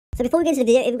So before we get into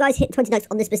the video, if you guys hit 20 likes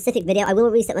on this specific video, I will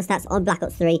reset my stats on Black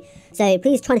Ops 3. So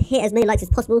please try and hit as many likes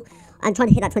as possible and try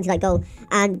and hit that 20 like goal.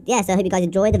 And yeah, so I hope you guys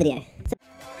enjoy the video.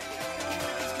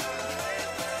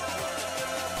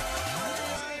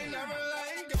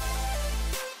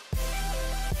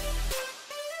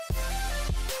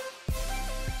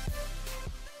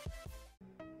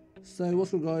 So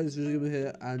what's up guys, Rizigama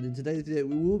here, and in today's video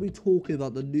we will be talking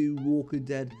about the new Walking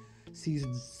Dead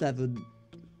Season 7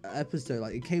 episode.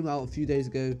 Like, it came out a few days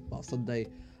ago, well, Sunday,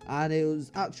 and it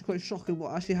was actually quite shocking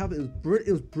what actually happened.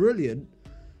 It was brilliant,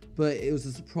 but it was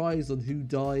a surprise on who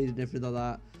died and everything like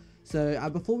that. So,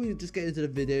 and before we just get into the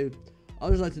video,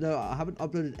 I'd just like to know, I haven't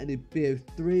uploaded any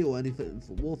BO3 or anything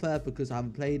for Warfare because I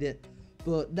haven't played it,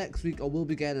 but next week I will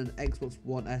be getting an Xbox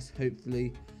One S,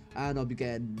 hopefully, and I'll be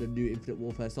getting the new Infinite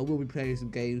Warfare, so I will be playing some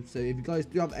games. So if you guys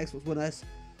do have Xbox One S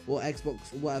or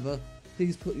Xbox or whatever,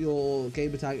 please put your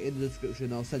gamer tag in the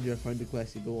description. I'll send you a friend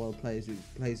request if you want to play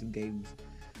some games,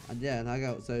 and yeah, and hang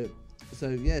out. So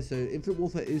Infinite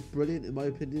Warfare is brilliant in my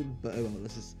opinion, but oh well,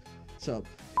 let's just shut up.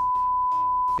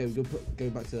 Okay, we're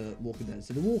going back to Walking Dead.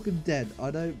 So the Walking Dead,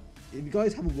 I know if you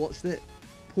guys haven't watched it,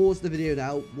 pause the video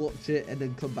now, watch it, and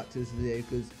then come back to this video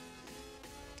because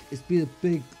it's been a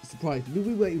big surprise. We've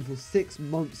been waiting for 6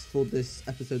 months for this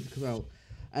episode to come out,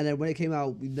 and then when it came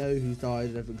out, we know who's died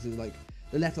and everything. Because it was like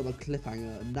they left on a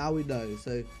cliffhanger, and now we know.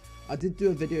 So I did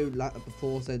do a video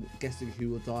before saying guessing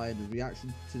who will die and the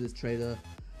reaction to this trailer.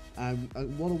 And I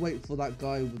want to wait for that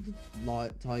guy with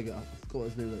the tiger. I forgot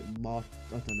his name, like Mark.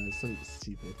 I don't know, something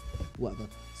stupid, whatever.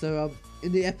 So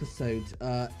in the episode,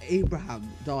 Abraham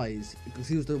dies because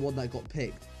he was the one that got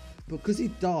picked. Because he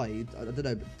died, I don't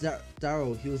know, but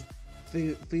Daryl, he was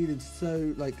feeling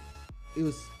so, like, he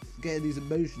was getting these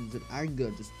emotions and anger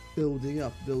just building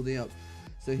up.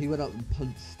 So he went up and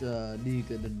punched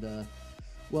Negan, and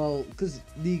well, because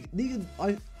Negan,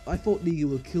 I thought Negan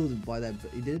would have killed him by then,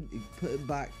 but he didn't. He put him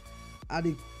back,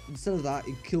 and instead of that,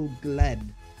 he killed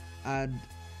Glenn. And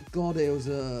God, it was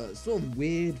a sort of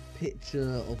weird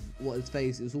picture of what his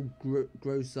face. It was all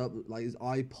gross up, like his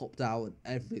eye popped out and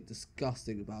everything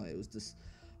disgusting about it. It was just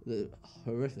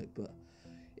horrific, but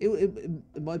in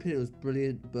my opinion, it was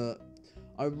brilliant. But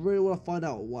I really want to find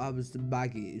out what happens to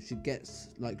Maggie if she gets,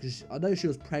 like, cause I know she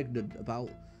was pregnant about,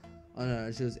 I don't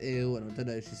know, she was ill, and I don't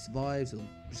know if she survives or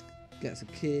just gets a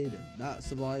kid and that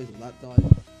survives or that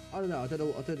dies. I don't know. I don't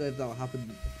know if that will happen.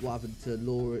 What happened to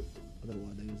Laura? I don't know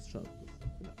what her name is. Shut up.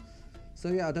 So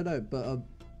yeah, I don't know, but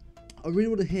I really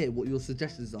want to hear what your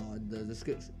suggestions are in the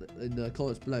description, in the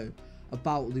comments below,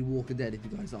 about the Walking Dead. If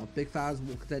you guys are big fans of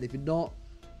Walking Dead, if you're not,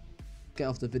 get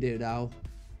off the video now.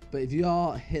 But if you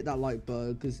are, hit that like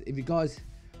button, because if you guys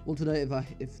want to know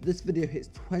if this video hits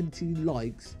 20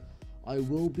 likes, I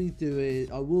will be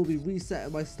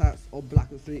resetting my stats on Black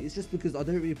Ops 3. It's just because I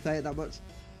don't really play it that much,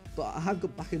 but I have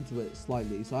got back into it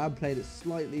slightly, so I am playing it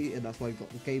slightly, and that's why I got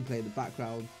the gameplay in the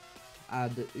background.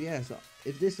 And yeah, so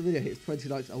if this video hits 20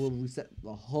 likes, I will reset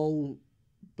the whole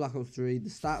Black Ops 3. The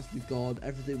stats will be gone,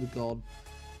 everything will be gone.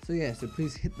 So yeah, so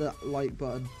please hit that like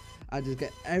button and just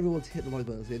get everyone to hit the like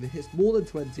button. So if it hits more than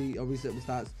 20, I'll reset my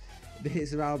stats. If it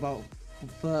hits around about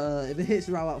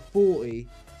 40,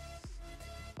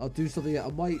 I'll do something. I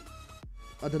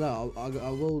don't know. I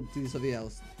will do something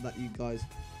else that you guys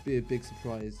be a big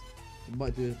surprise. I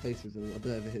might do a face reveal. I don't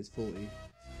know if it hits 40.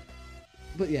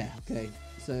 But yeah, okay.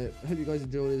 So I hope you guys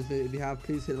enjoyed this video. If you have,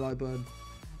 please hit the like button.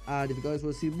 And if you guys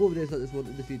want to see more videos like this one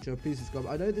in the future, please subscribe.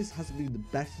 I know this hasn't been the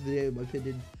best video in my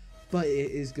opinion, but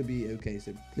it is gonna be okay.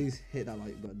 So please hit that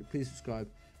like button. Please subscribe.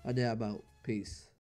 And yeah, I'm out. Peace.